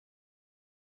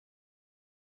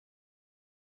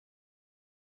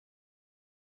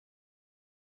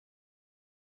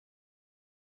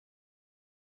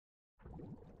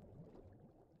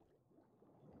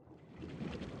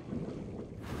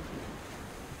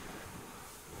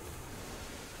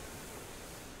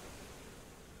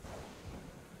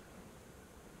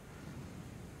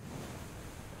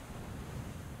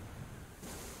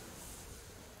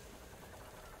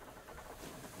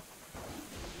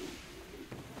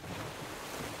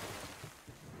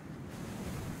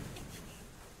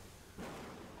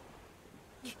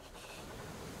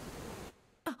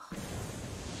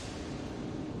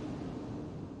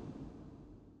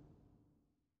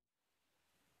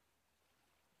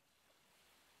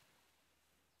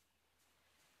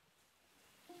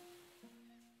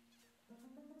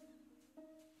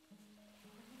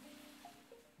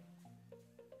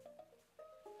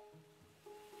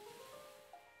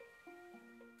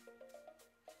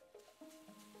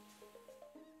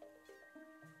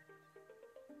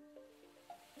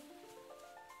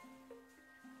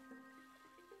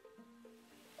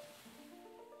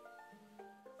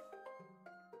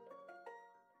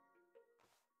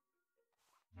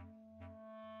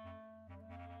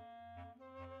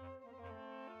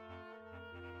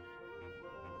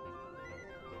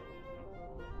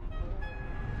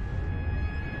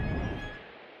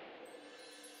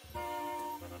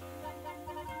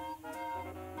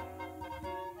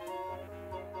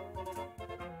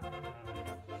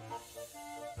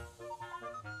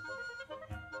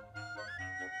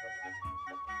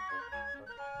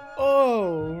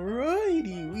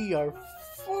Alrighty, we are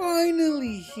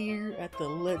finally here at the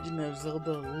Legend of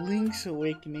Zelda Link's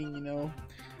Awakening,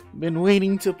 Been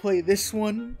waiting to play this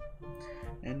one.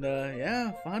 And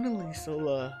yeah, finally.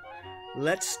 So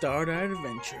let's start our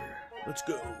adventure. Let's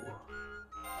go.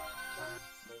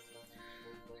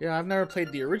 Yeah, I've never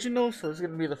played the original, so it's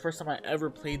gonna be the first time I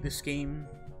ever played this game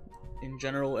in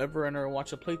general ever. I never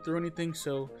watched a playthrough or anything,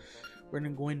 so we're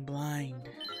gonna go in blind.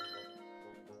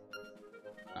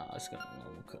 It's gonna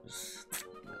because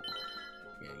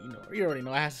yeah, you already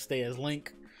know I have to stay as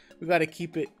Link. We gotta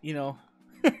keep it,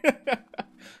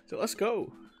 So let's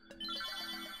go.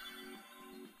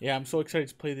 Yeah, I'm so excited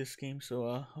to play this game,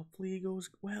 so hopefully it goes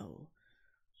well.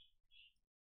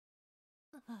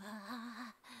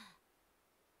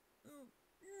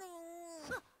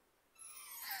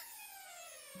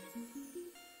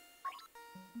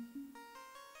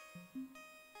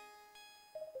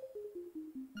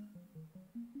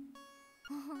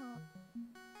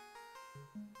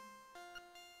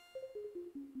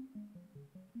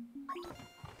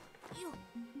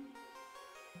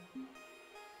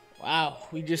 Wow,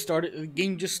 we just started. The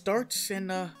game just starts,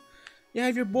 and you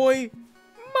have your boy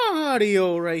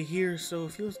Mario right here. So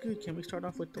it feels good. Can we start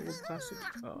off with the old classic?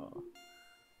 Oh,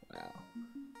 wow,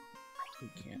 we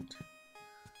can't.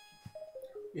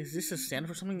 Is this a stand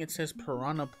for something? It says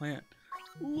Piranha Plant.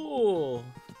 Whoa!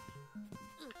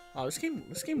 Oh, this game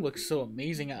looks so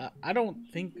amazing. I don't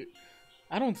think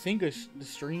the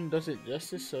stream does it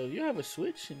justice. So if you have a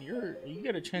Switch and you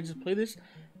get a chance to play this,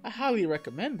 I highly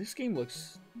recommend. This game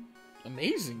looks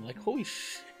amazing. Like, holy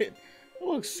shit, it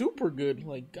looks super good.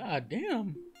 Like, god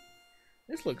damn,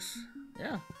 this looks,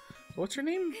 yeah. So what's your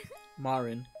name?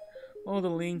 Marin. Oh, the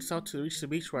links out to reach the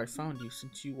beach where I found you.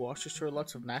 Since you washed ashore,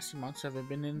 lots of nasty monsters have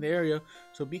been in the area,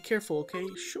 so be careful, okay?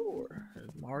 Sure.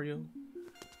 Mario.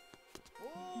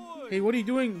 Hey, what are you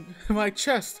doing in my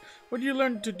chest? Where do you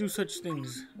learn to do such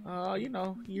things?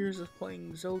 Years of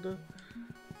playing Zelda.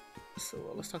 So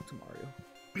let's talk to Mario.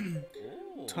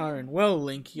 Tyron. Well,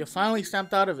 Link, you finally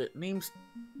snapped out of it. Name's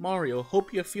Mario.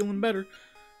 Hope you're feeling better.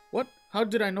 What? How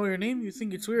did I know your name? You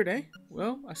think it's weird, eh?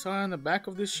 Well, I saw it on the back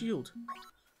of this shield.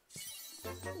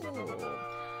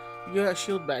 Oh. You get that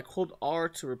shield back. Hold R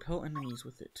to repel enemies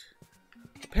with it.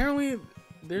 Apparently,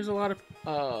 there's a lot of,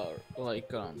 I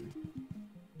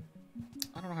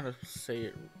don't know how to say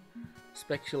it.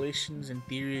 Speculations and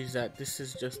theories that this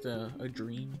is just a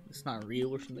dream. It's not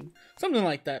real or something. Something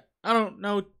like that. I don't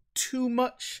know too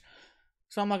much,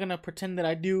 so I'm not gonna pretend that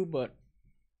I do, but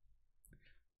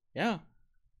yeah,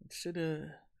 it's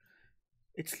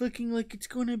looking like it's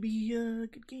gonna be a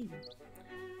good game.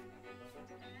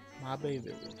 Mabe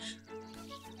Village.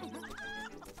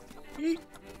 Yeet.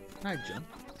 Can I jump?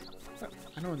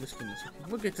 I know in this game it's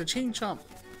look, it's a chain chomp.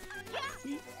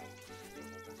 Yeet.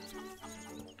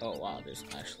 Oh wow,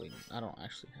 I don't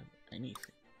actually have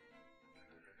anything.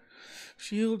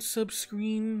 Shield,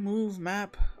 subscreen, move,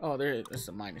 map. Oh, there it is.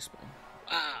 The minus button.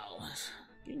 Wow, this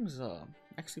game's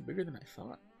actually bigger than I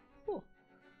thought. Oh,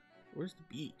 where's the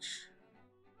beach?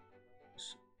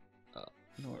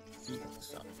 North,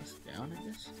 east, south, west, down, I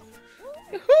guess.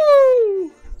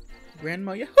 Yahoo!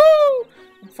 Grandma, yahoo!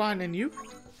 I'm finding you.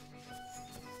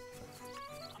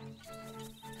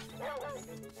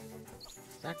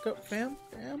 Back up, fam.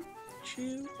 Fam.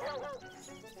 Chew.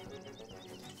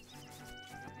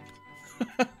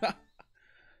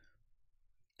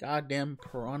 Goddamn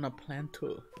piranha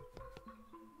planter.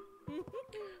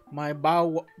 My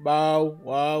bow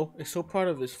wow is so proud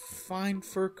of his fine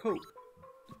fur coat.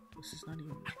 This is not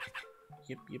even.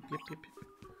 Yep.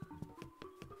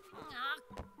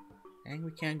 And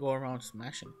we can't go around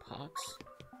smashing pots.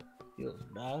 Feels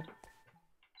bad.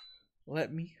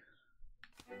 Let me.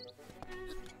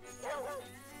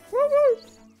 Woo-woo!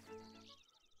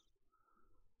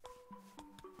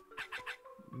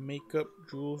 Makeup,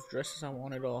 jewels, dresses, I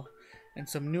want it all. And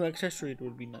some new accessories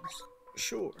would be nice.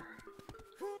 Sure.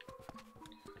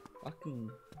 Fucking.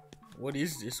 What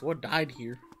is this? What died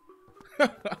here?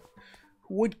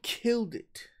 What killed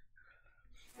it?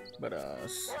 But, I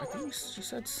think she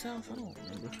said south. I don't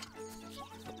remember.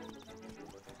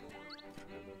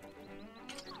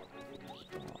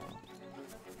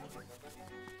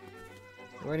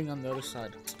 Writing on the other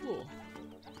side. Cool.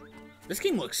 This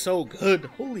game looks so good.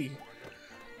 Holy.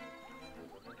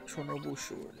 Chernobyl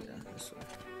Shore. Yeah, this way.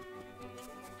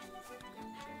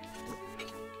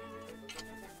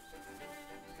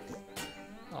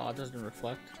 Oh, it doesn't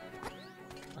reflect.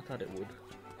 I thought it would.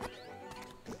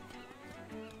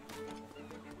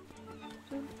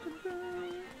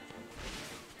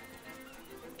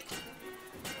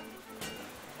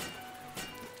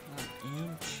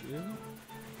 Chill.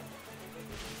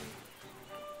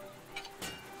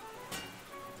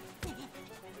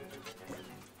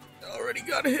 already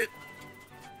got hit.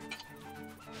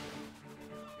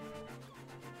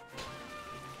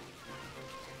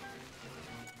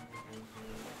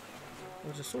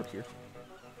 There's a sword here.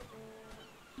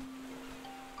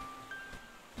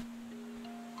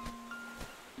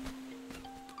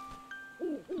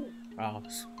 Wow,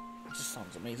 this just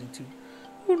sounds amazing too.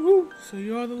 So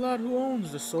you are the lad who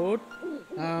owns the sword.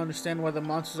 I understand why the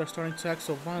monsters are starting to act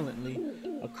so violently.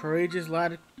 A courageous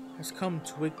lad has come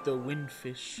to wake the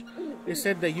windfish. It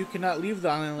said that you cannot leave the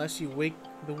island unless you wake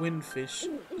the windfish.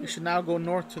 You should now go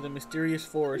north to the mysterious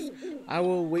forest. I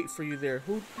will wait for you there.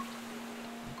 Who? Okay.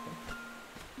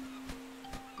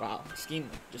 Wow, this game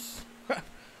just... It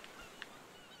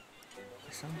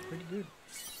sounds pretty good.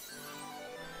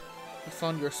 You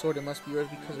found your sword, it must be yours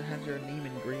because it has your name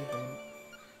engraved on it.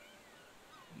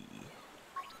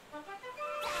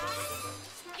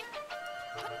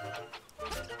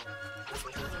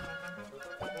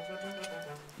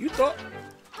 You thought...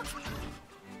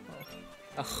 Oh.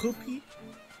 A hoopy?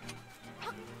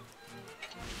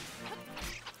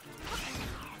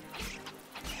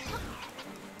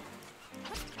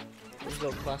 This is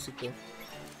El Clasico.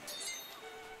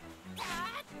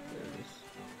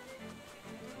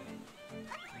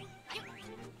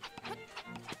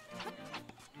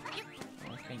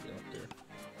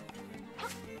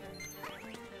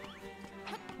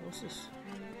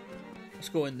 Let's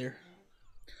go in there.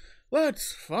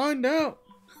 Let's find out.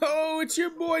 Oh, it's your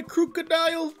boy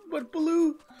Crocodile, but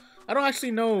blue. I don't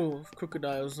actually know if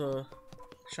Crocodile's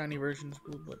shiny version's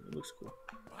blue, but it looks cool.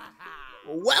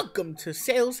 Welcome to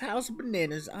Sales House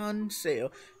Bananas on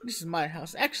sale. This is my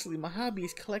house. Actually, my hobby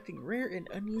is collecting rare and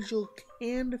unusual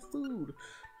canned food.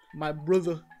 My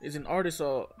brother is an artist,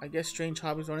 so I guess strange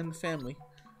hobbies run in the family.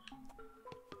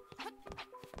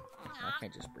 I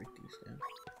can't just break these down.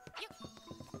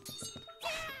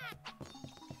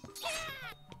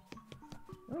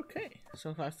 Okay, so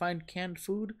if I find canned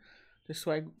food, this is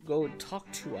who I go and talk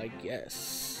to, I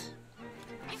guess.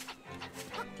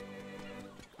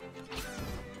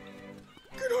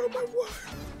 Get out of my way!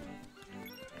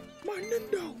 My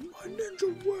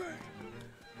ninja way!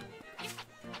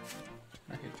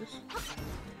 I hit this?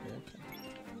 Yeah, okay.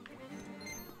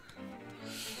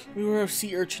 Beware of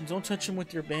sea urchins, don't touch them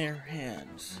with your bare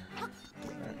hands.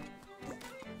 Right.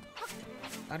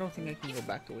 I don't think I can go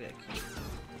back the way I came.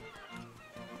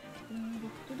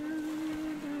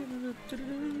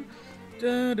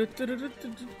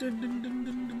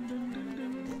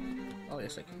 Oh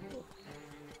yes, I can go.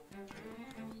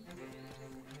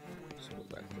 Let's go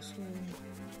back this way.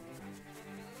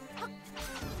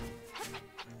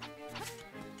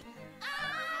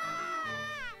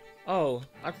 Oh,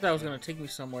 I thought that was gonna take me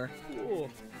somewhere. Cool.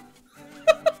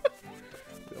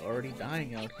 We're already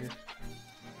dying out here.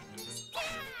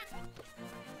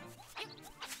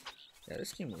 Yeah,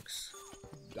 this game looks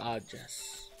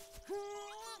gorgeous.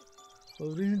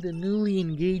 Holding the newly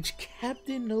engaged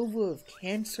Captain Nova of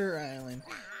Cancer Island.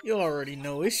 You already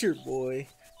know, it's your boy.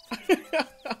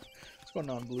 What's going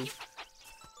on, Blue?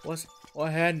 What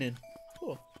happening?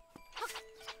 Cool.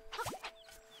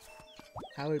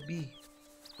 How it be?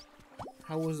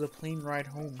 How was the plane ride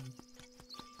home?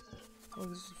 Oh,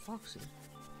 this is Foxy.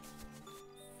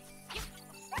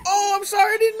 Oh, I'm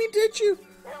sorry, I didn't mean to hit you.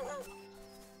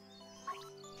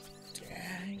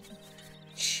 Dang.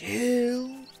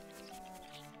 Chill.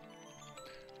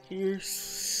 Here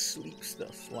sleeps the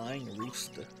flying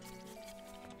rooster.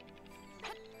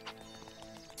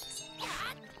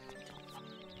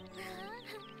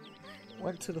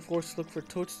 Went to the forest to look for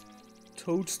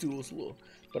toadstools,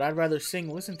 but I'd rather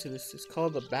sing. Listen to this. It's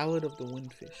called The Ballad of the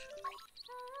Windfish.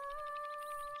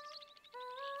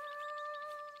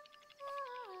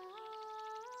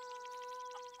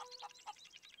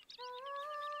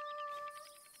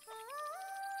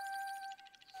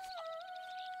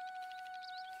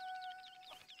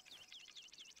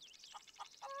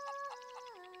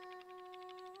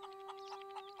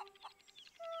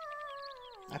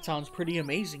 That sounds pretty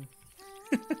amazing.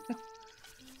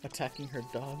 Attacking her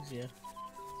dogs, yeah.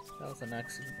 That was an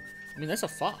accident. I mean, that's a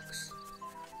fox.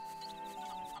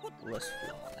 Let's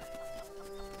fly.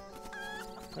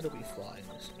 How do we fly in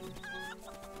this game?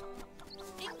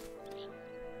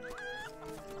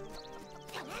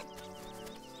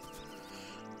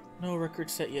 No record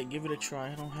set yet. Give it a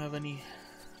try. I don't have any.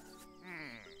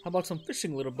 How about some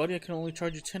fishing, little buddy? I can only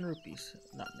charge you 10 rupees.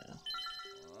 Not now.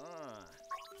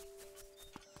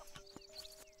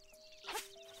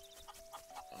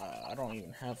 I don't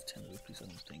even have 10 rupees, I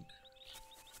don't think.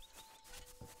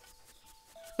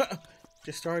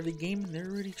 Just started the game and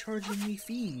they're already charging me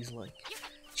fees. Like,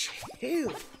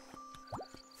 chill.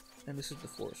 And this is the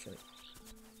forest, right?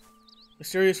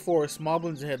 Mysterious forest,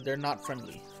 moblins ahead, they're not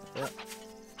friendly. Yep.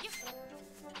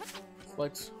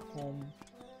 Flights home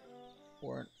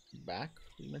weren't back.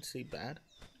 We meant to say bad.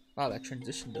 Wow, that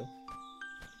transition though.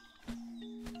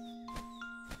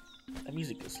 That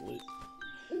music is lit.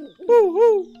 Woo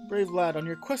woo! Brave lad, on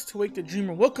your quest to wake the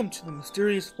dreamer, welcome to the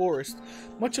mysterious forest.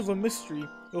 Much of a mystery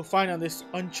you'll find on this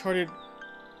uncharted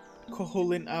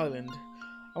Koholint Island.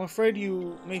 I'm afraid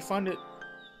you may find it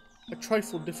a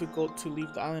trifle difficult to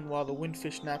leave the island while the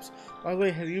windfish naps. By the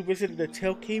way, have you visited the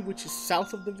Tail Cave, which is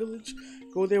south of the village?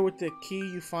 Go there with the key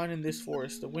you find in this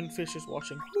forest. The windfish is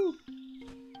watching. Woo.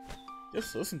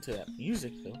 Just listen to that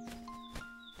music, though.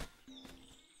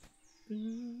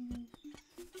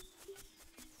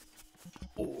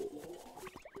 Oh.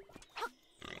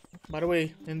 By the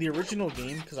way, in the original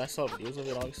game, because I saw videos of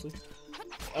it, obviously,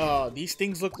 these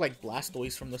things look like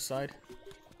Blastoise from the side.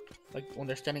 Like, when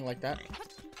they're standing like that.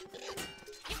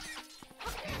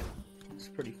 It's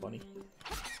pretty funny.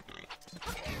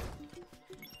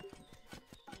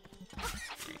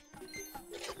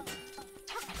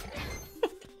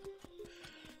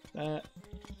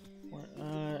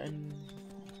 And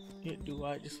it do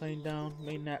I just laying down,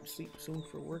 may nap, sleep soon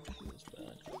for work. Feels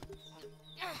bad.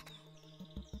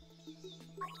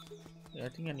 Yeah, I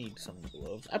think I need some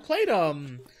gloves. I played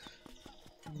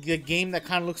the game that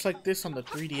kind of looks like this on the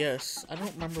 3DS. I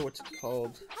don't remember what it's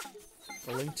called.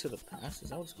 A Link to the Past, is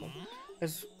that what it's called?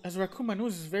 As a raccoon, my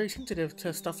nose is very sensitive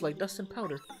to stuff like dust and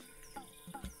powder.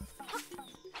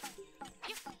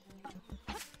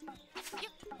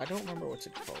 I don't remember what's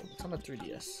it called. It's on the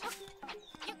 3DS.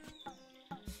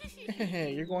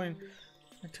 You're going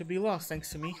to be lost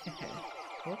thanks to me.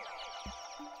 What?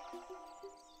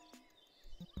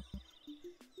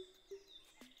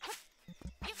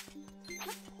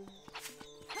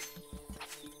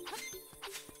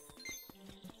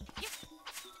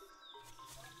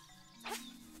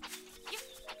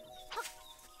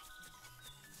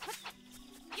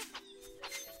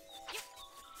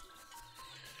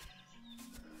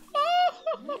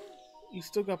 You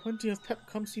still got plenty of pep.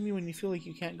 Come see me when you feel like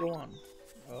you can't go on.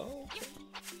 Oh, okay.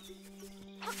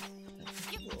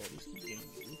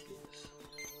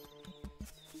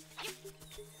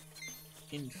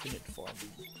 Infinite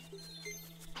farming.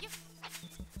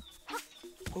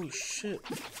 Oh shit.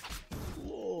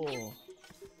 Whoa.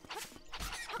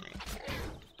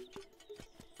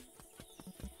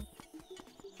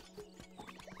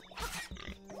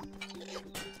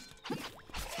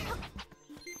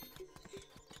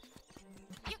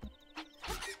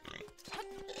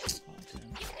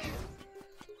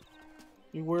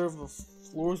 Beware of the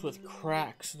floors with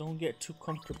cracks. Don't get too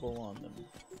comfortable on them.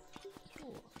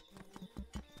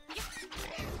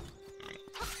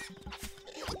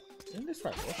 Isn't this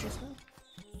right? What's this now?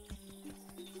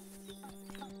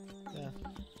 Yeah.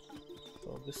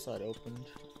 So this side opened.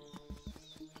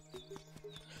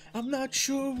 I'm not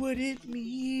sure what it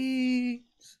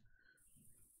means.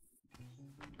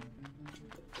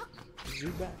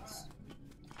 Zubats.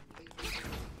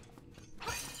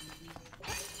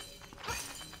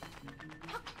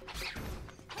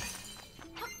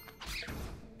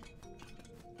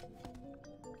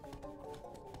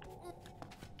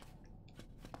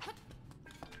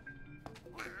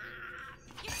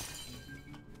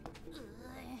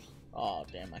 Oh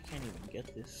damn, I can't even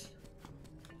get this.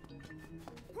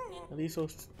 Are these so...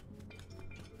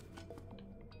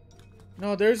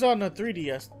 No, there's on the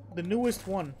 3DS, the newest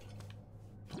one.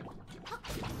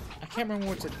 I can't remember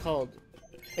what's it called.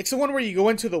 It's the one where you go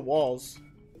into the walls.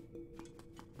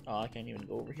 Oh, I can't even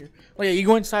go over here. Oh yeah, you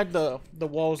go inside the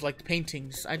walls like the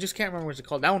paintings. I just can't remember what's it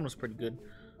called. That one was pretty good.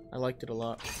 I liked it a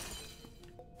lot.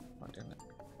 Oh damn it.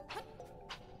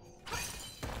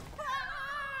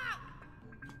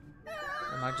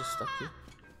 Am I just stuck here?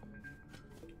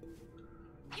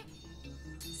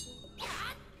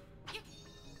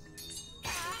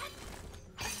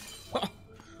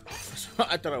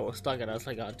 I thought I was stuck and I was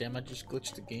like, oh damn, I just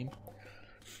glitched the game.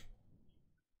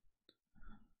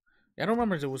 Yeah, I don't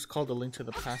remember if it was called A Link to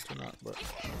the Past or not, but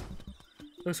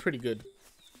it was pretty good.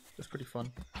 It was pretty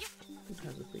fun. It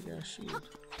has a big ass shield.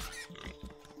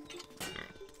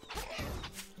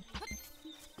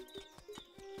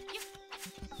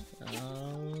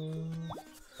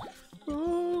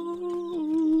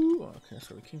 Oh, okay,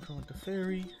 so we came from with the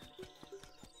ferry.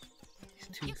 These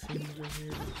two things right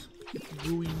here, these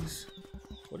ruins.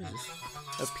 What is this?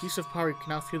 A piece of power, you can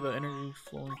now feel the energy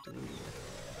flowing through.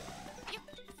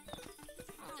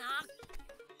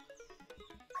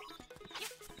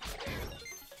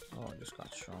 Oh, I just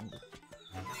got stronger.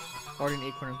 Guardian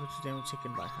acorn puts damage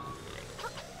taken by half.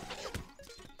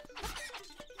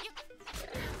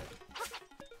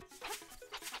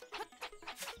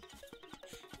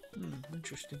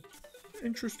 Interesting.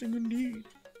 Interesting indeed.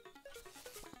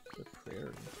 The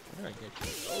prairie. How did I get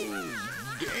here? Oh,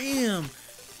 damn!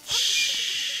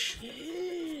 Chill.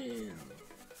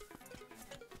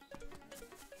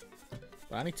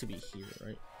 But I need to be here,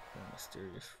 right? Oh,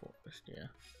 mysterious forest, yeah.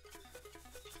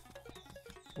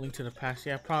 Link to the past,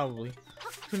 yeah, probably.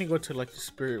 I'm gonna go to like the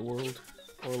spirit world,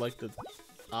 or like the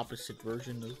opposite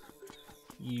version of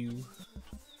you.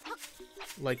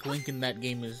 Like Link in that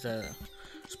game is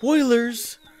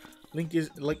spoilers. Link is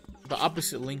like the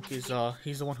opposite. Link is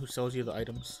he's the one who sells you the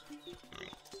items.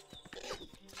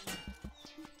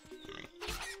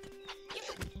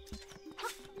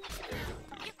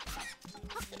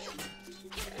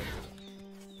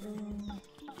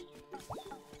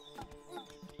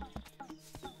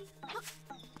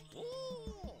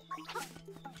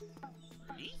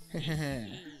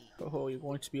 Oh, you're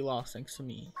going to be lost thanks to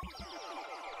me.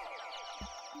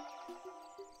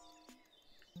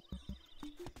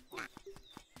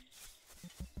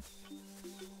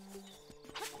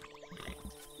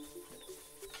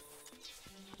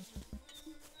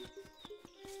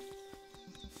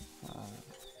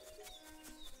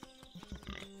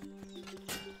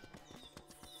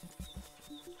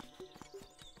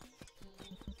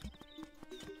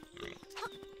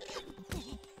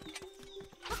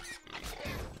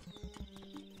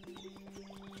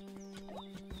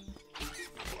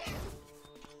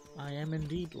 I am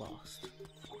indeed lost.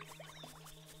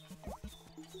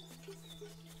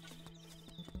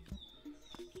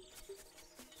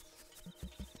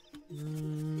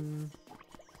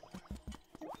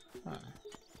 Huh.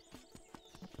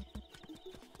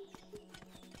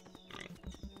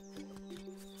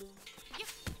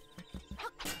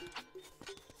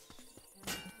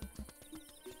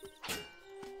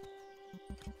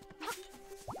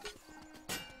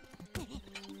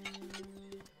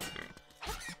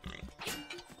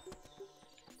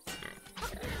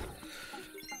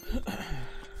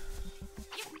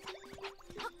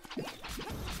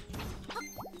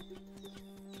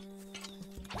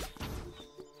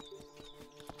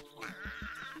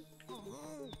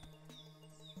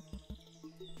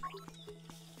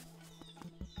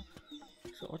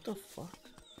 So what the fuck?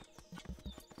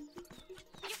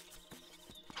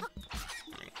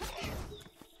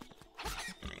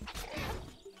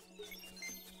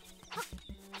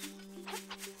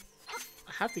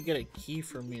 I have to get a key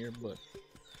from here, but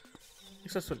I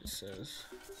guess that's what it says.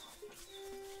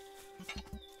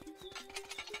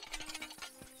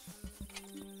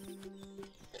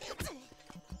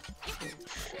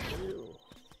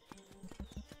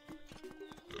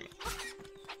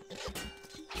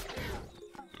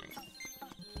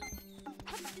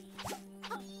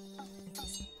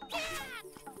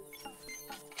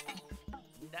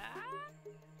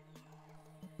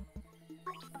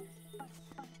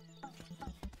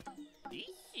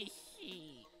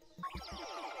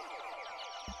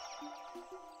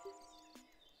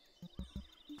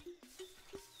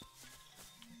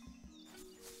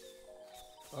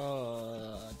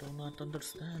 I do not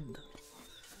understand.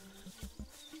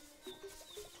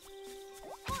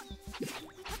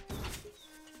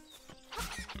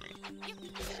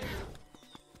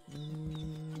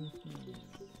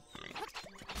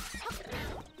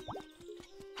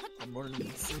 I'm running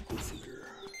in circles here.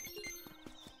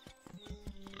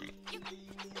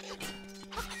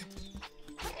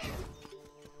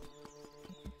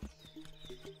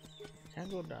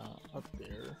 Can't go down up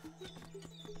there.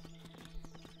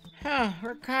 Huh,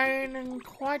 we're kind in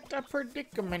quite a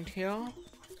predicament here. Oh,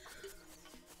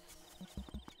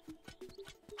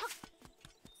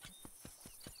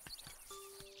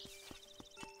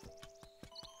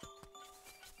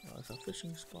 it's a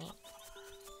fishing spot.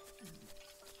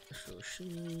 So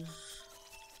shoes.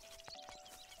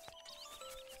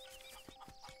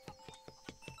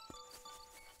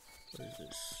 What is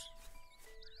this?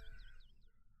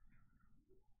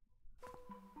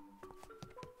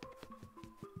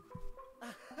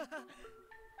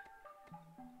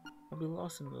 I'll be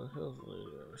lost in the hills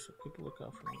later, so keep a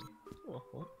lookout for me. Oh,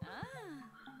 what?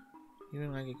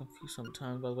 Even I get confused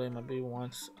sometimes. By the way, my baby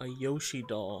wants a Yoshi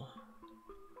doll.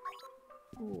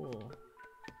 Cool.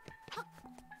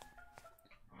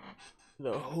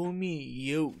 The homie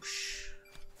YOSH.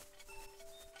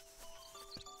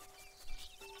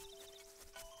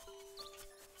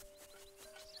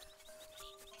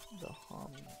 The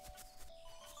homie.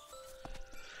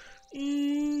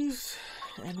 Is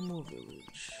Animal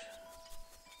Village.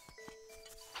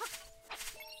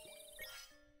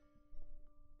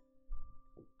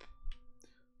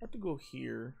 I have to go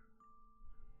here.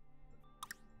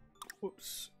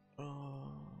 Whoops.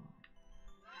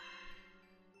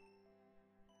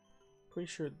 Pretty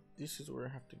sure this is where I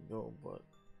have to go, but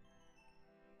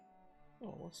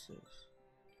oh, what's this?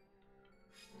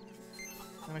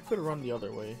 And I could have run the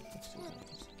other way. Let's see what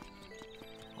happens.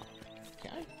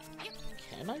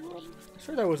 Can I run? I'm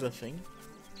sure that was a thing.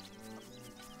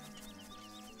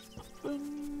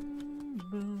 Boom,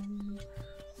 boom,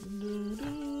 doo, doo,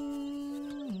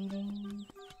 doo.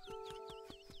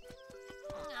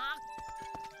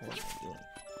 What am I doing?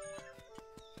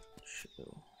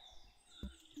 Chill.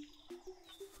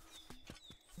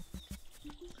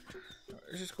 Alright,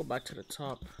 let's just go back to the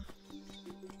top.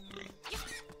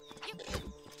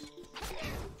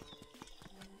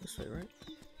 This way, right?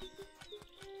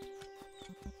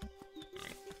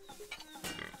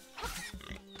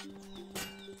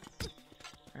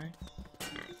 Alright.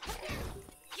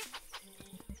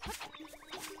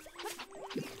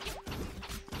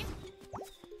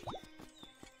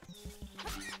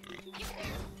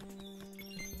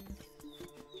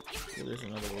 So there's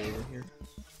another way over here.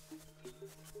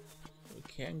 We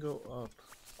can go up.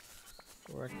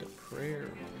 We're at the prayer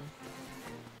room.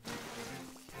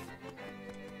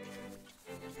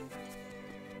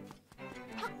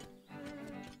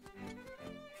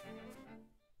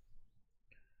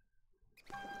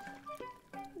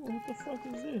 What the fuck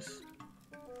is this?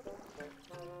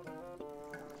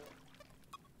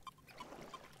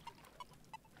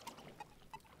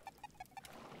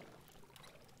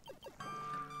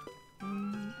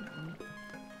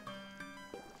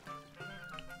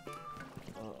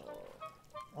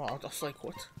 Oh, I was like,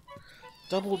 what?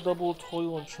 Double, double,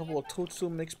 toil and trouble. A toadstool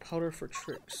makes powder for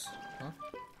tricks. Huh?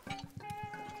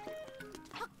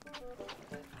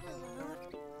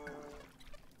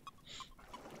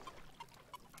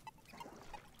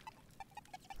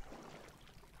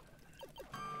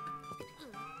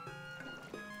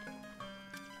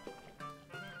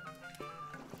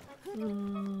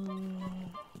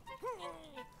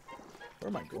 Where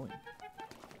am I going?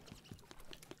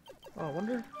 Oh, I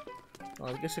wonder. Oh,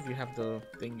 I guess if you have the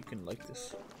thing, you can like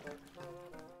this.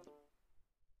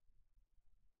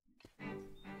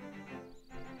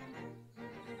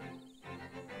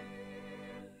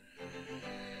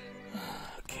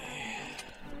 Okay.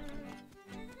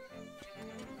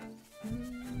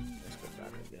 Let's go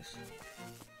back, I guess.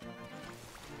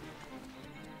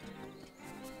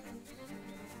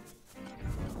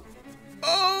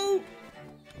 Oh!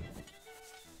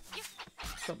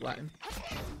 Stop Latin.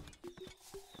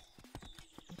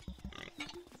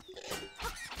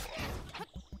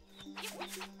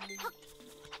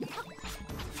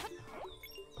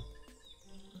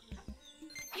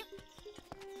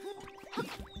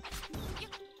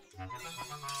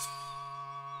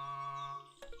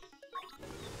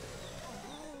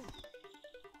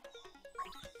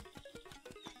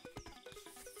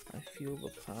 I feel the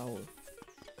power.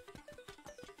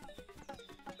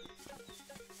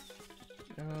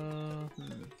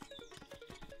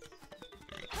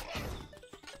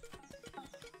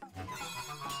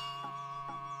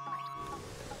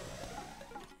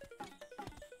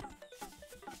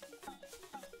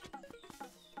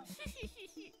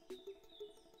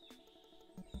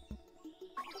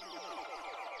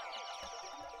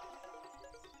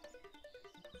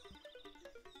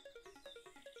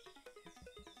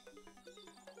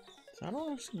 I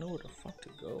don't actually know where the fuck to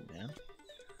go, man.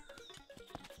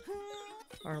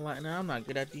 Alright, now I'm not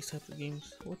good at these type of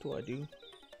games. What do I do?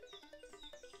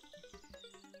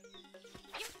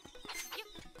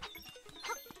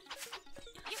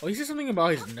 Oh, he said something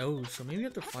about his nose, so maybe I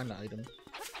have to find the item.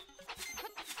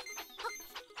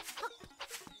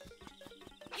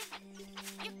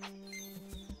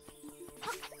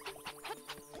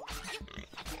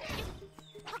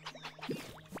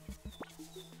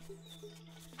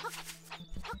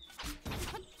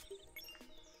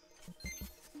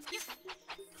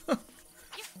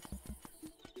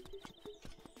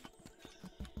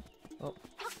 Oh,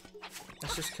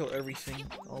 let's just kill everything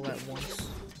all at once.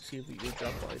 See if we get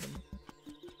drop item.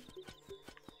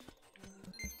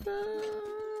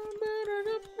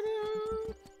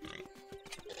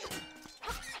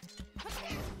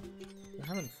 I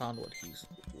haven't found what he's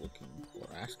looking for,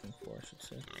 asking for, I should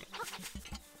say.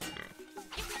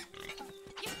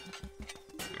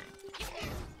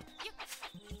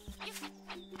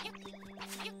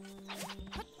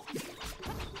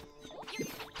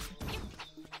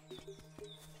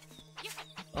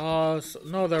 So,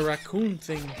 no, the raccoon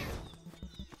thing.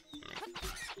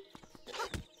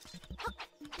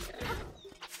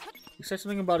 He said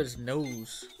something about his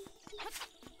nose.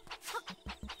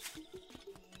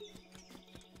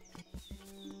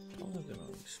 How am I gonna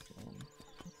respawn?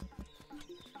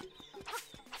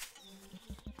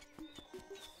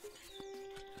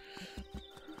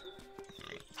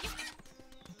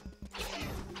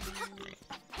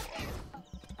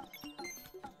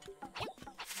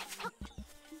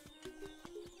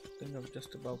 have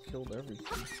just about killed everything.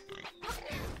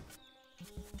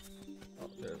 Oh,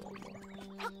 there's one more.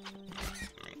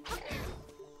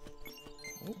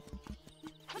 Oh.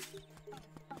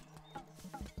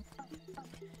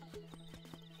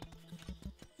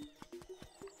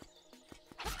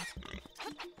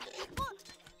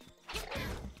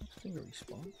 I think they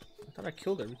respawn. I thought I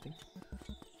killed everything.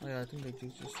 Oh yeah, I think they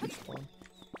do just respawn.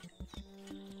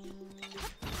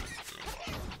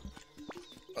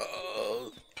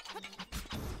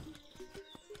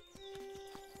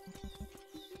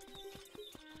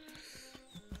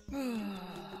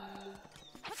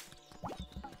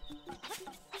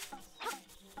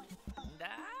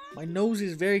 My nose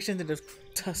is very sensitive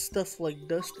to stuff like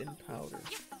dust and powder.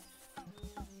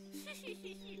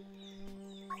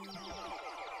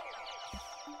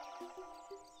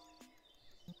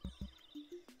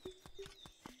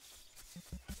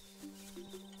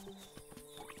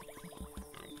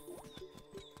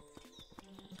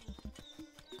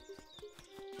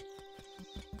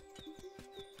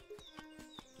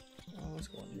 Oh, let's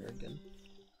go in here again.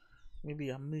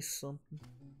 Maybe I missed something.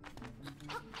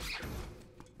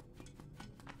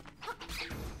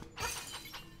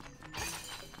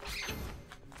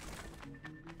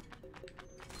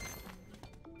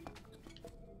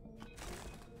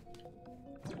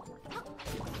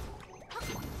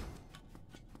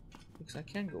 I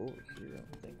can't go over here, I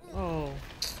don't think. Oh,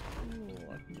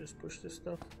 I can just push this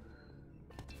stuff.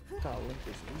 Koholint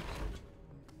is weak.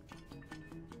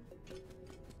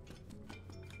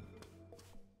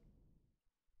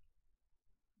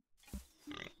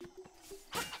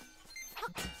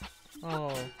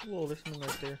 Oh, whoa, there's something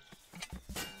right there.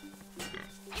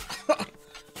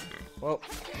 Well,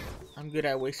 I'm good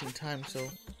at wasting time, so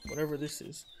whatever this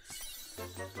is.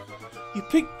 You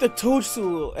pick the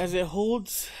toadstool as it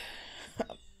holds.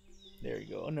 There you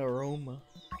go, an aroma.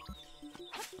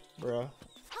 Bruh.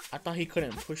 I thought he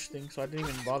couldn't push things, so I didn't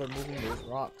even bother moving those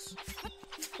rocks.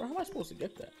 Bro, how am I supposed to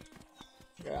get that?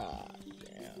 God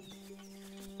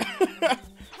damn.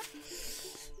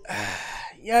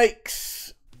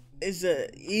 Yikes.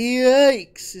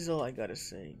 Yikes is all I gotta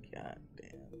say. God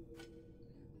damn.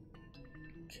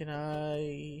 Can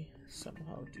I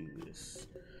somehow do this?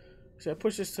 So I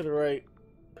push this to the right,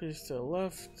 push this to the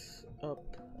left, up.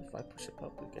 If I push it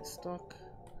up, it gets stuck.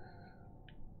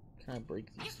 Can I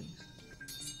break these things?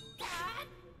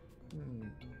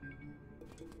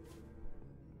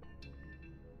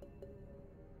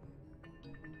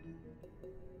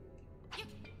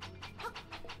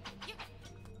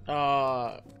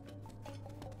 I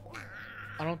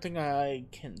don't think I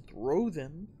can throw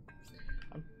them.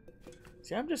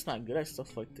 See, I'm just not good at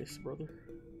stuff like this, brother.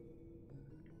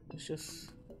 It's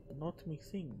just not me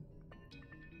thing.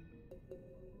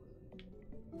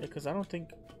 Yeah, because I don't think.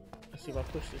 Let's see if I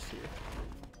push this here.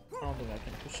 I don't think I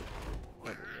can push it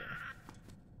over there.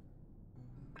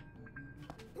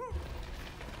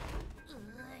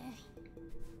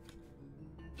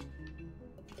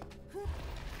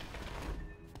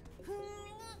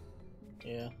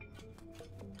 Yeah.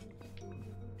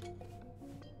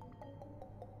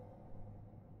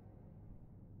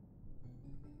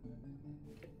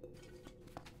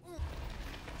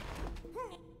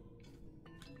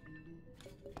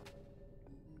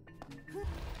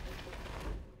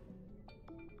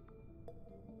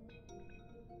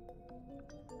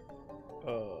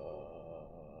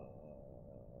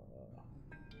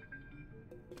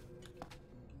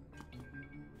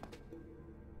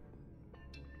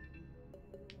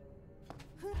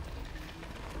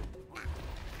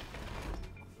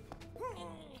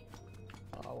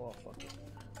 Oh well, fuck it.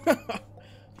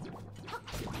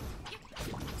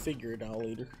 Figure it out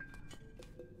later.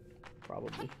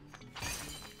 Probably.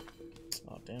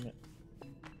 Oh damn it.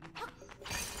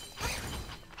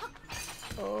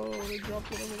 Oh, they dropped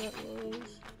whatever that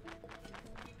was.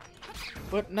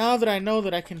 But now that I know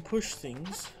that I can push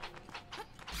things,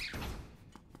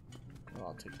 oh,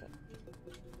 I'll take that.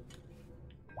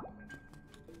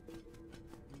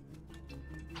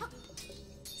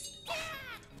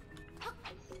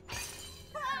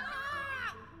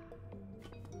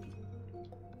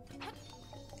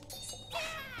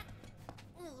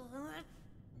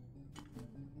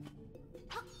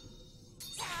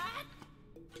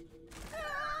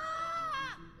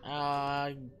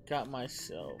 I got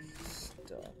myself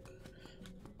stuck.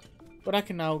 But I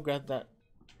can now grab that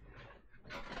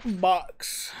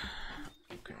box.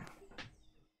 Okay.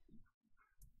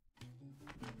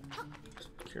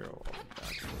 Cure all of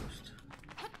that first.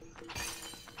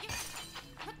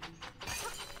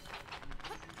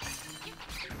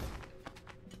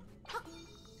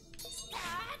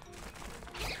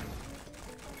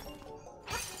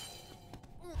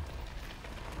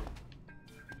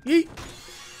 Yeet!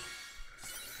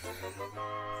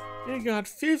 They got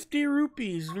 50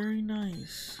 rupees. Very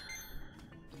nice.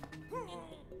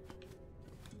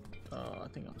 I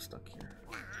think I'm stuck here.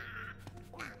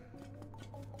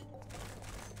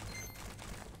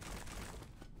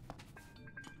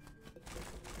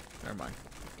 Never mind.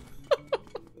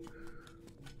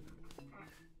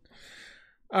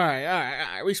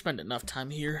 Alright. We spent enough time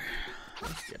here.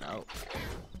 Let's get out.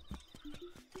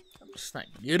 I'm just not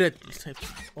good at these types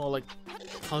of, well, like,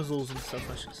 puzzles and stuff,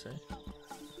 I should say.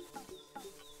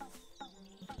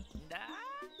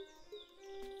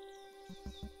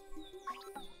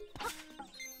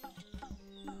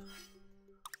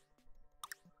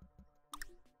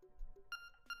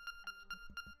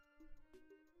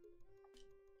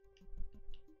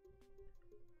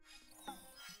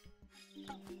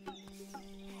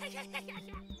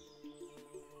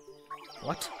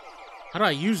 What? How do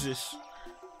I use this?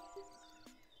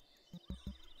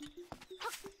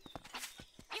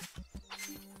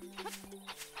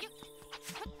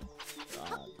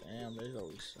 God damn, there's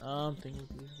always something with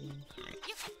these games.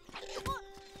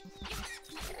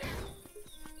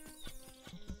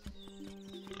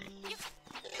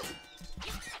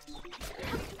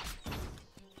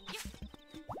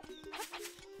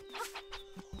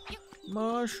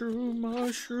 Mushroom,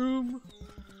 mushroom.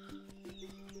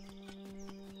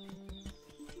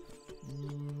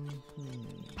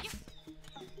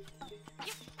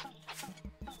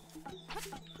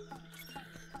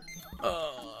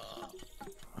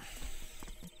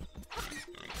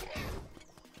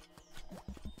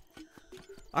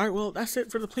 Alright, well, that's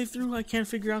it for the playthrough. I can't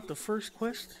figure out the first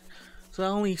quest, so that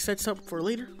only sets up for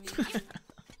later.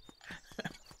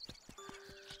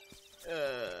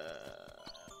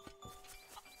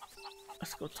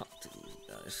 Let's go talk to these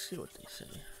guys, see what they say.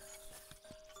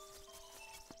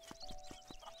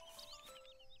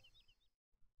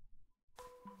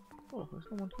 Oh, there's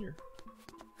no one here.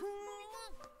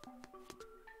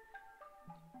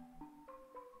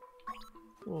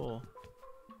 Cool.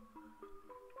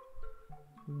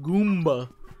 Goomba.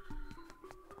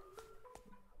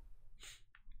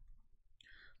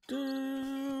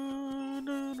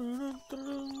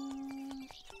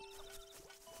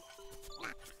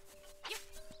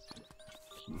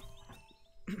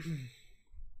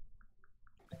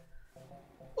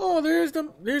 Oh, there's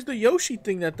the Yoshi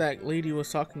thing that lady was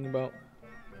talking about.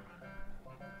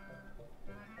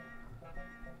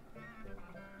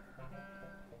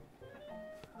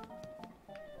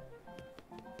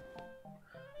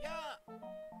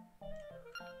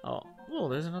 Oh,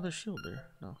 there's another shield there.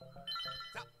 No.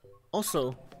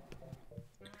 Also,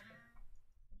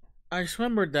 I just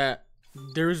remembered that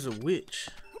there's a witch.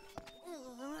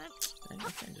 Dang, I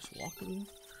can't just walk through.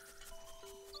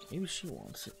 Maybe she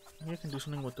wants it. Maybe I can do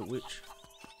something with the witch.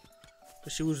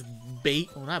 But she was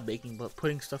well, not baking, but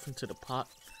putting stuff into the pot.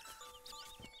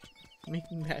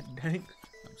 Making that dank.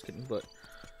 I'm just kidding, but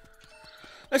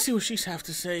let's see what she's have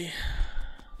to say.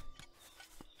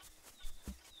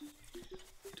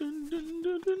 Dun, dun,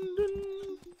 dun, dun,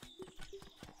 dun.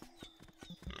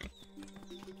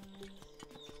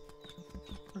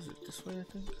 Was it this way, I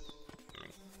think?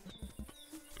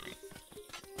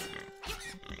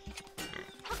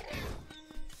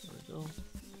 There we go.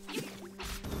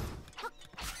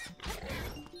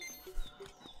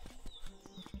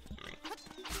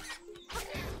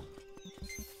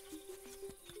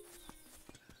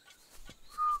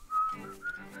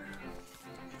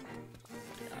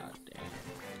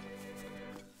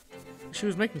 She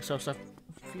was making stuff, so I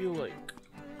feel like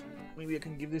maybe I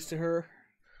can give this to her.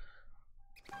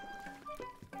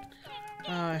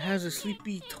 It has a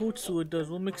sleepy toadstool, it does.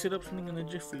 We'll mix it up something in a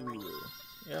jiffy, we will.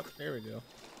 Yep, there we go.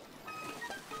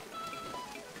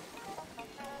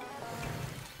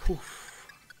 Poof.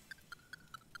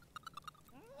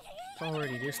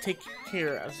 Alrighty, just take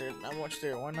care as there not much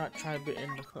there. Why not try a bit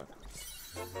in the cut?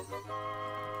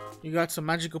 You got some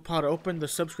magical powder. Open the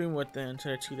subscreen with the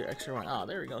until it's either extra one. Ah,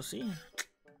 there we go. See?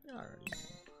 Alright.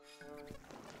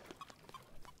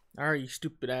 Alright, you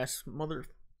stupid ass mother.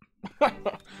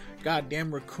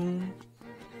 Goddamn raccoon.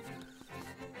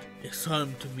 It's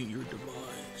time to meet your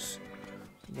demise.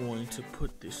 I'm going to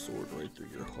put this sword right through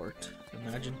your heart.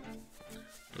 Imagine.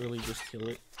 Really just kill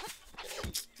it.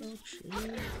 Oh shit.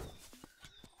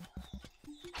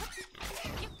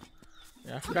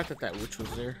 Yeah, I forgot that witch was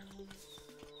there.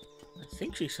 I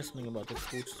think she said something about the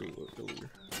toadstool earlier.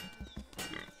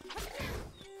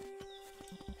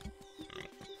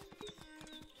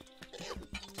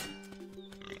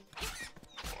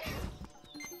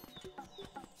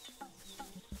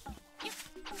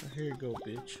 Here you go,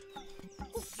 bitch.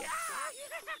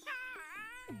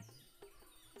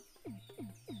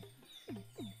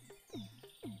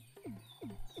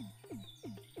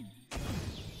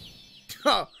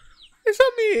 It's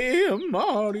me,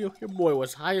 Mario. Your boy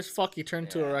was high as fuck. He turned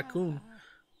to a raccoon.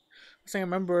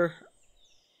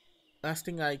 Last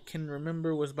thing I can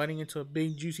remember was biting into a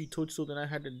big juicy toadstool. Then I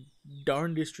had the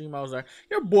darndest dream. I was like,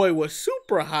 your boy was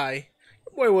super high.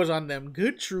 Your boy was on them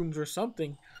good shrooms or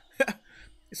something.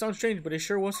 It sounds strange, but it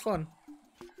sure was fun.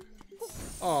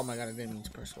 Oh my god, I didn't mean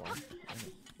to press one.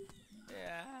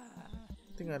 I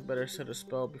think I'd better set a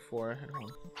spell before I head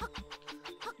home.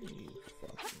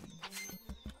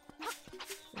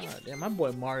 God damn, my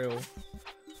boy Mario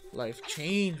life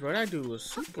changed, bro. That dude was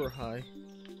super high.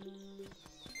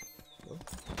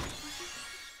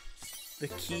 The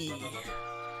key.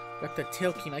 Got the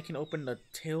tail key and I can open the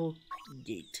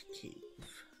tailgate cave.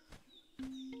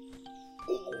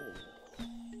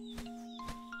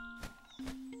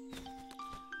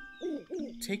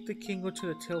 Take the king, go to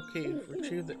the tail cave,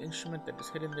 retrieve the instrument that is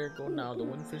hidden there, go now, the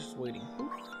windfish is waiting.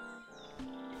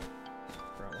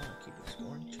 Bro, I want to keep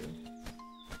exploring, chill.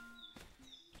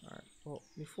 Alright, well,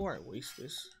 before I waste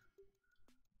this...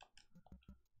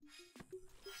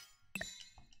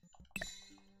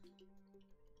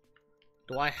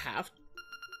 Do I have...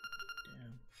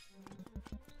 Damn.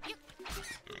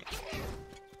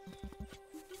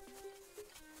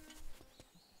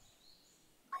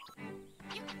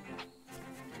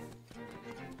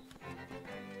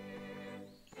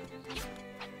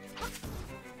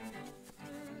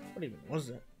 What even was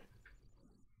that?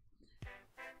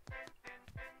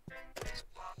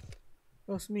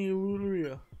 That's me,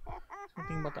 Hyrule.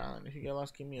 Something about the island. If you get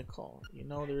lost, give me a call. You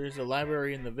know, there is a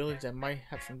library in the village that might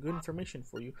have some good information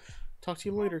for you. Talk to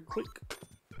you later. Click.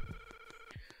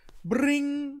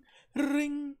 Bring.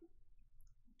 Ring.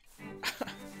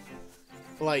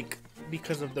 Like,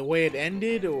 because of the way it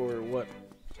ended, or what?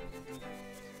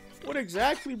 What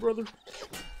exactly, brother?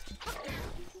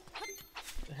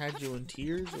 It had you in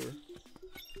tears, or?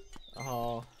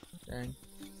 Oh, dang.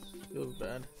 Feels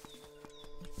bad.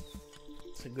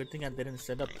 It's a good thing I didn't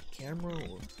set up the camera,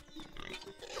 or...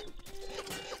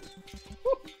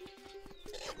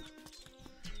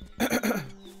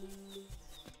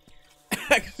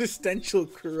 Existential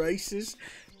crisis?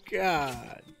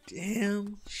 God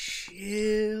damn,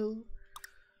 chill.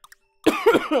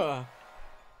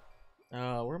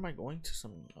 Where am I going to?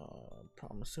 Some,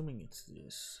 I'm assuming it's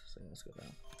this. So let's go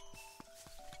down.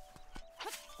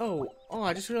 Oh,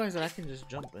 I just realized that I can just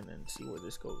jump in and see where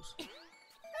this goes.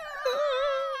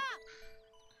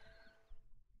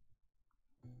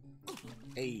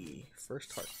 Hey,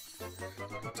 first heart.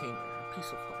 Container, piece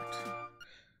of heart.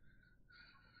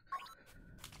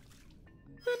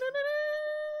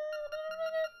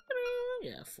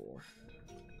 Yeah, 4.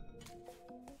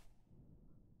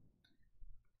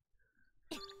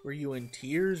 Were you in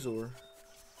tears, or?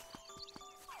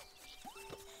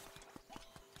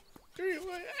 Dang,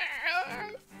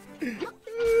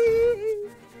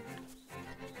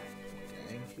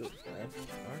 feels bad.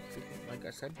 Like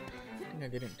I said, I think I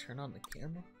didn't turn on the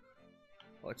camera.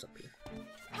 Oh, it's up here.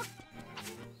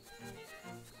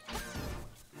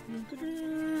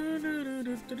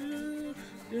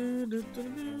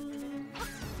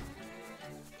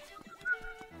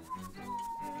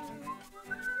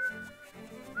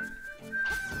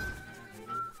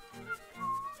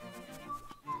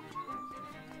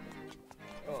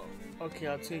 Oh, okay,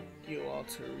 I'll take you all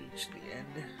to reach the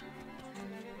end.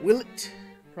 Will it?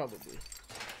 Probably.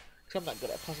 Cause I'm not good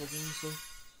at puzzle games, so.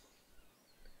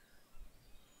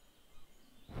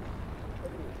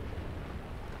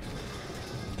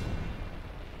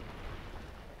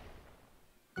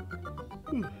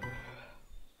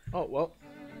 Oh well,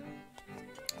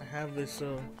 I have this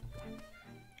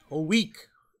whole week.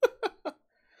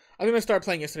 I'm gonna start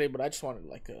playing yesterday, but I just wanted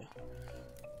like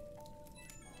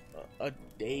a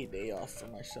day off for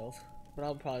myself. But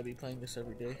I'll probably be playing this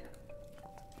every day.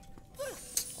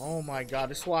 Oh my god,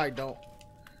 this is why I don't.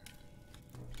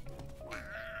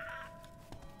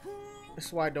 This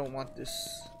is why I don't want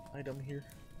this item here.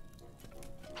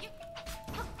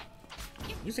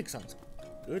 Music sounds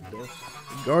good though.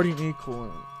 Guardian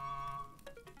Acorn.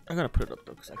 I gotta put it up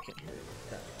though, because I can't hear it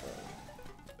that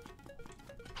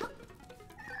well.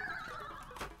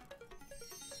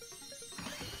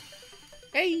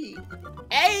 Hey!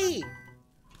 Hey!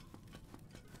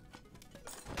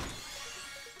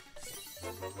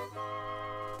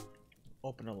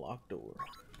 Open a locked door.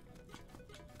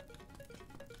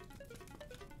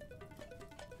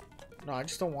 No, I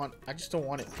just don't want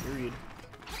it, period.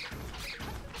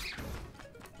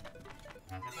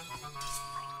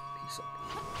 Peace up.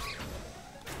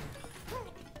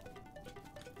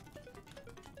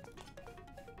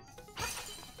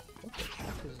 What the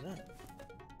fuck is that?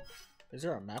 Is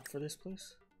there a map for this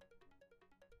place?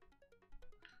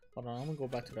 Hold on, I'm gonna go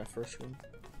back to that first room.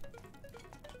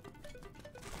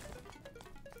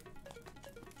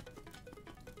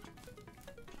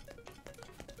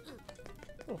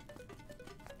 Oh.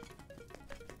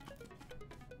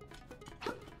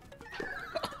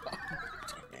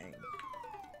 Dang.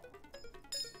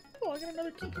 Oh, I got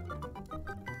another key.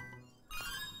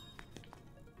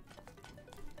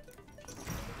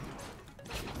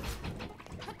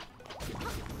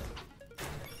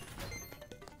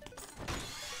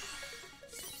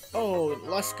 Oh,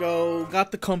 let's go.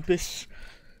 Got the compass.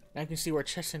 Now I can see where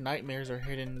chests and nightmares are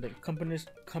hidden. The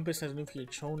compass has a new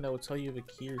feature shown that will tell you if a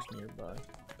key is nearby.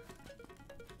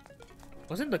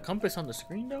 Wasn't the compass on the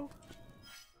screen though?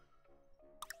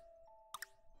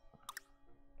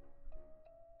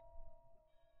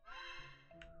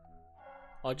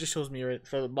 Oh, it just shows me right.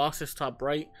 So the box is top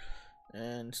right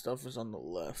and stuff is on the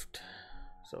left.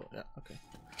 So yeah, okay.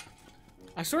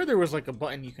 I swear there was like a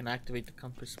button you can activate the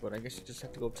compass, but I guess you just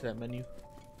have to go up to that menu.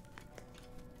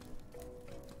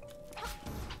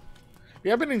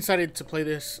 Yeah, I've been excited to play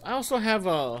this. I also have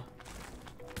a...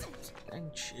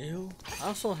 Dang, chill. I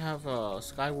also have a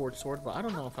Skyward Sword, but I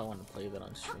don't know if I want to play that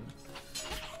on stream.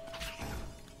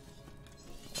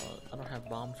 I don't have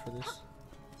bombs for this.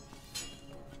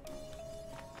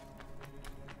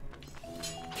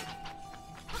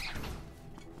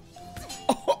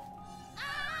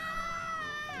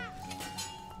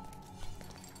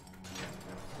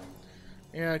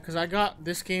 Yeah, because I got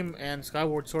this game and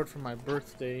Skyward Sword for my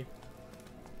birthday.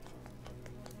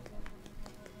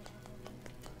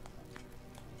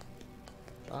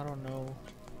 I don't know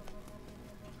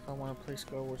if I want to play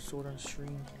Skyward Sword on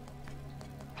stream.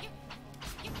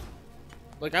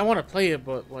 Like, I want to play it,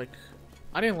 but, like,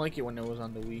 I didn't like it when it was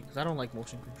on the Wii, because I don't like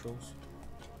motion controls.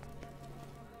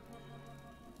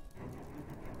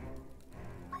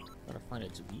 Gotta find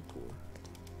its V core.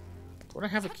 Would I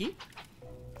have a key?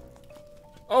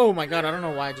 Oh my god, I don't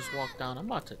know why I just walked down. I'm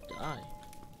about to die.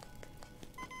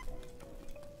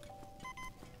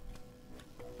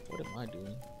 What am I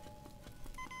doing?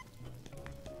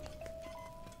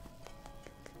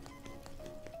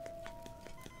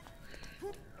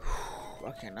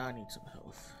 Okay, now I need some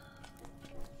health.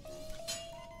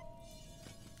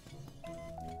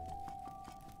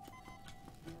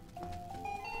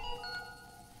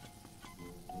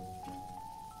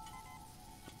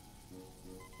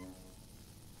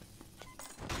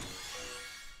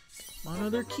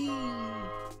 Another key.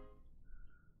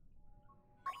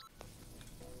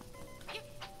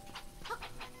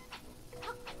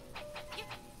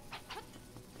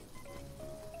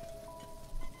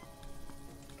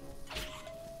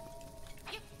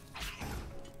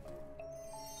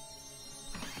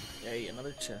 Yay,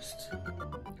 another chest.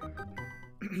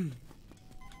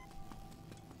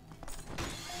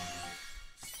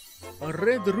 A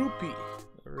red rupee.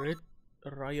 Red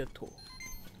Ryato.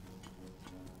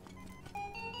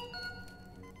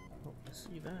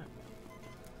 See that?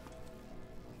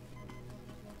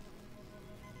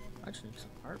 I just need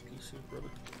some art pieces, brother.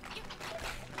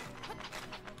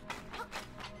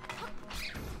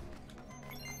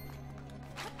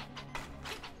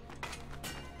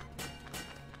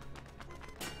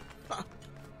 Ha.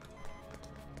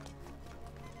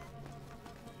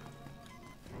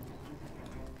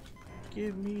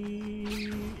 Give me...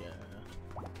 yeah.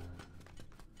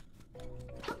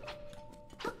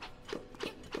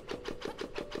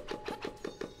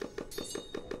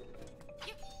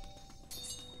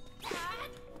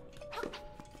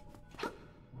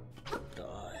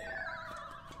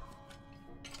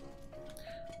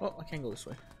 Oh, I can't go this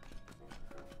way.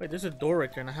 Wait, there's a door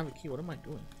right there and I have a key. What am I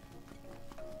doing?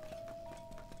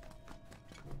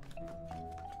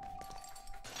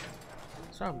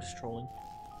 Sorry, I'm just trolling.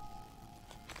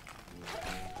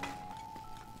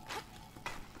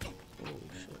 Holy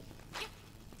shit.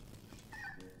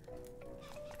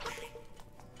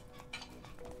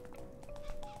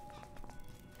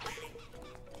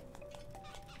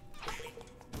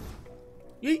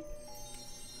 Yeet!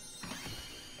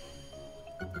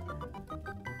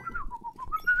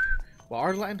 Well,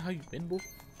 Arlatin, how you been, bro? I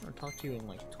haven't talked to you in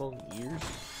like 12 years.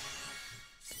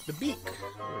 The beak! There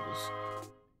it is.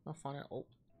 I'll find it. Oh,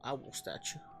 owl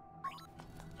statue.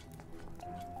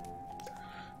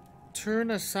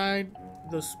 Turn aside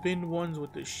the spin ones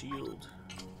with the shield.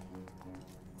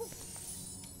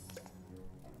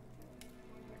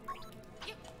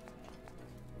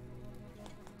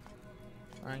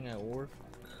 I ain't at work.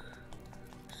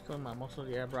 Just killing my muscles.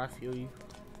 Yeah, bro, I feel you.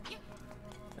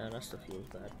 Yeah, that stuff feels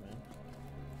bad, man.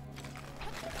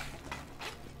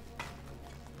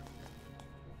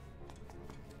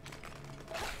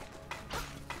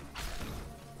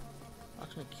 I'm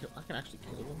gonna kill. can actually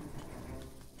kill them.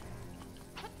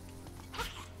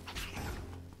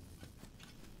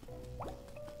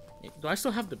 Do I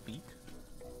still have the beak?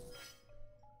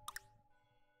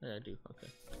 Yeah, I do. Okay.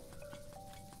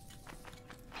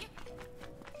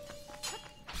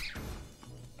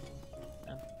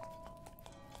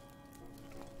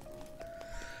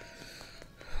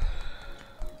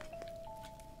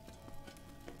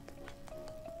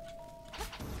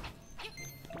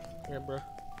 Yeah, bro.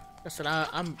 I said I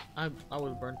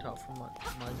was burnt out from my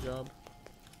job.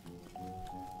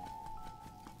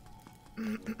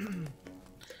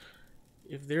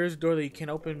 If there is a door that you can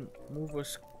open, move a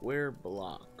square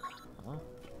block. Huh?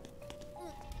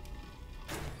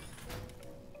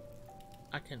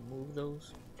 I can move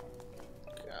those.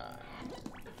 God.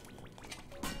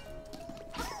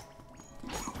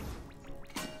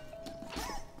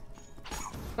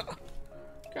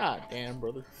 God damn,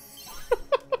 brother.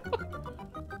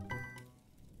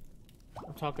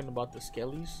 I'm talking about the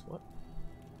skellies. What?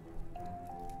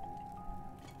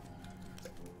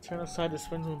 Turn aside the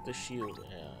spins with the shield.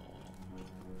 Yeah.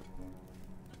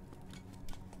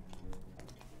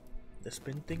 The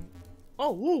spin thing?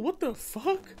 Oh, whoa, what the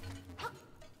fuck?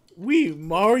 We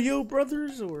Mario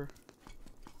Brothers or?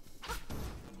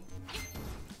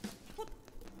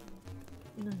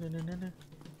 No.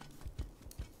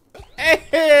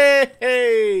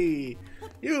 Hey!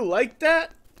 You like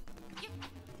that?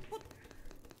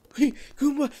 Hey,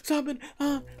 Goomba, stopping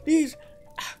on these.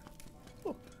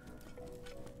 Oh.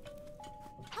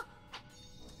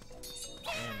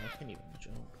 Man, I can't even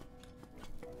jump.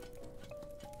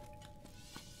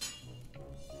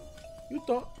 You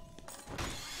thought?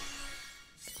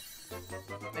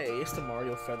 Hey, it's the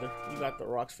Mario feather. You got the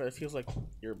Rock's feather. It feels like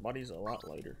your body's a lot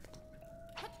lighter.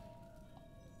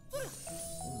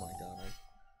 Oh my god.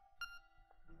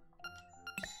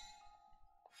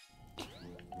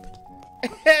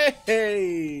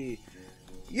 Hey!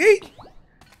 Yeet!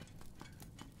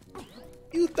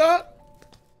 You thought?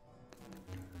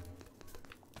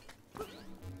 I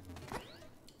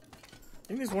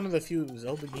think it's one of the few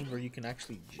Zelda games where you can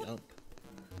actually jump.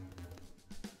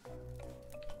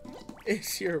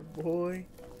 It's your boy.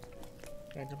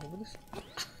 Can I jump over this?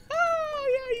 Oh,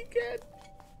 yeah, you can.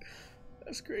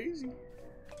 That's crazy.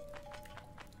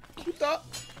 You thought?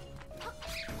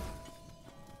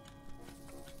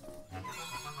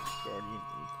 Guardian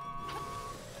Eagle.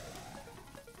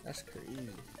 That's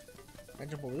crazy. Can I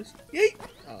jump over this? Yeet!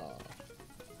 Oh.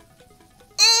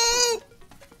 Oh!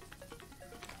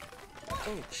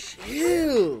 Oh,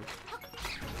 chill.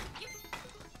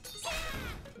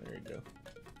 There you go.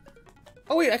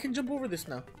 Oh wait, I can jump over this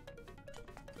now.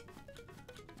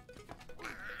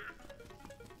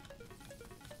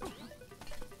 Oh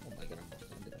my god, I'm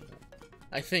almost landed on that.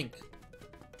 I think.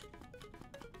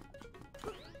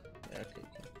 Yeah, okay.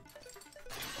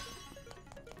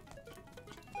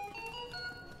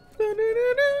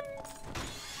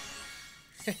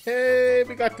 Hey,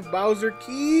 we got the Bowser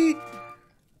key.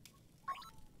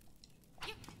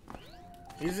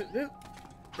 Is it this?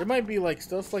 There might be like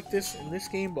stuff like this in this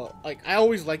game, but like I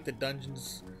always like the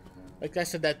dungeons. Like I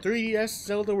said, that 3DS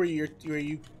Zelda where you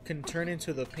can turn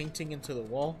into the painting into the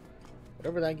wall,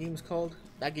 whatever that game's called.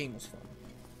 That game was fun.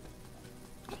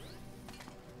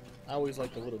 I always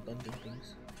like the little dungeon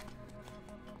things.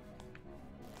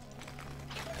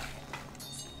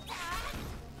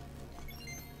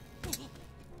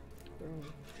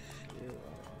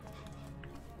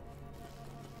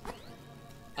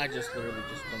 I just literally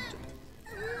just bumped it.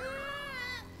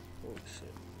 Oh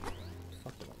shit. What the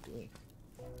fuck am I doing?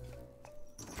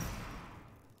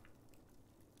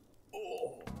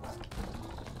 Oh.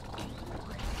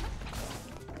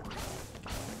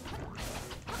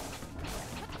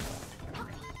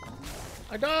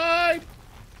 I died!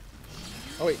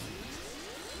 Oh wait.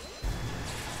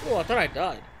 Oh, I thought I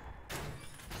died.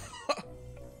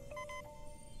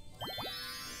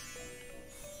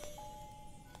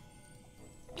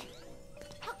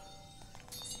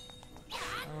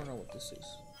 This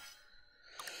is.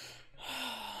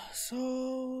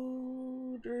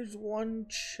 So there's one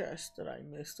chest that I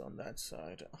missed on that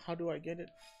side. How do I get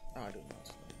it? Oh, I do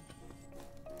not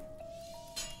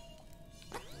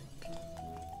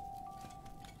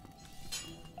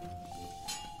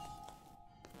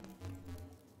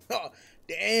know. Oh,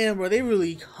 damn, bro, they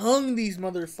really hung these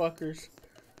motherfuckers.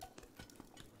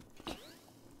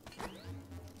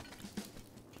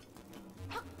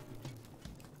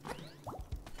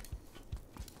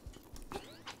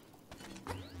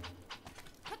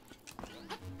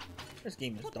 This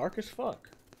game is dark as fuck.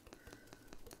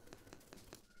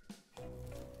 So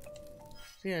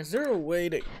yeah, is there a way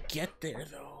to get there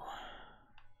though?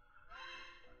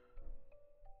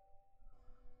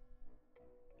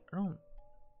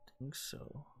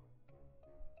 So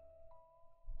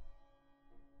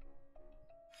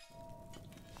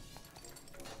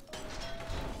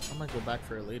I might go back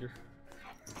for it later.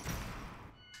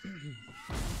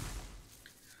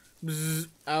 Bzz,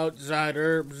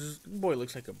 outsider. Bzz. Boy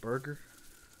looks like a burger.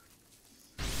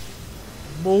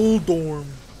 Moldorm.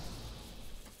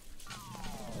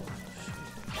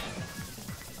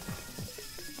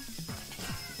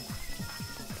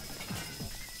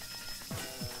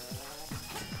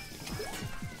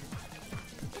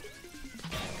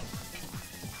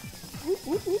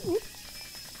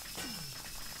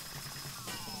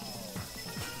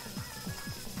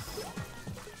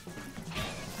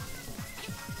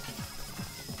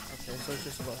 Okay, so it's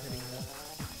just about hitting that.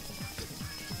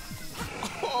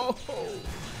 Oh!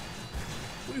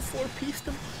 We four-pieced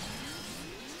him.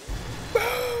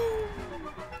 Boom!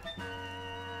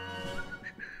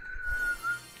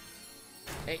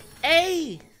 Hey,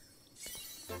 hey!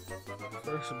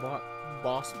 First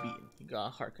boss beaten. You got a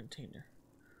heart container.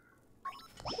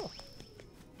 Oh.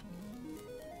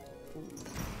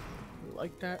 You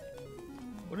like that?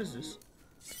 What is this?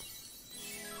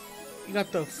 You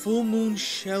got the full moon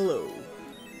cello.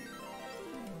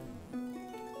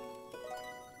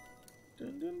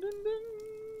 Dun, dun, dun, dun.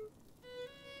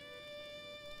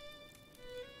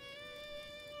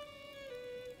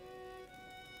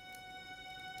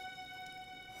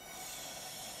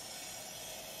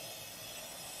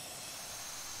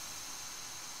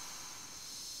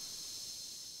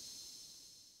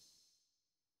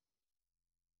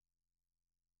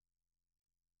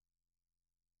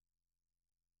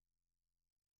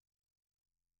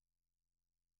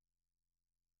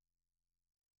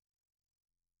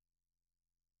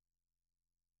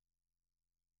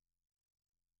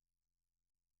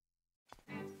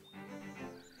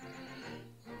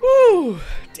 Woo!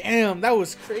 Damn, that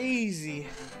was crazy.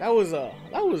 That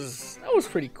was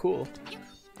pretty cool.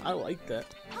 I like that.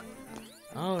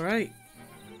 All right.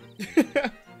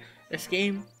 This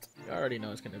game, you already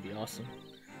know it's gonna be awesome.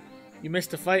 You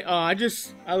missed a fight. Oh, I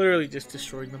literally just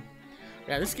destroyed them.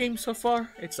 Yeah, this game so far,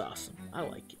 it's awesome. I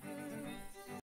like it.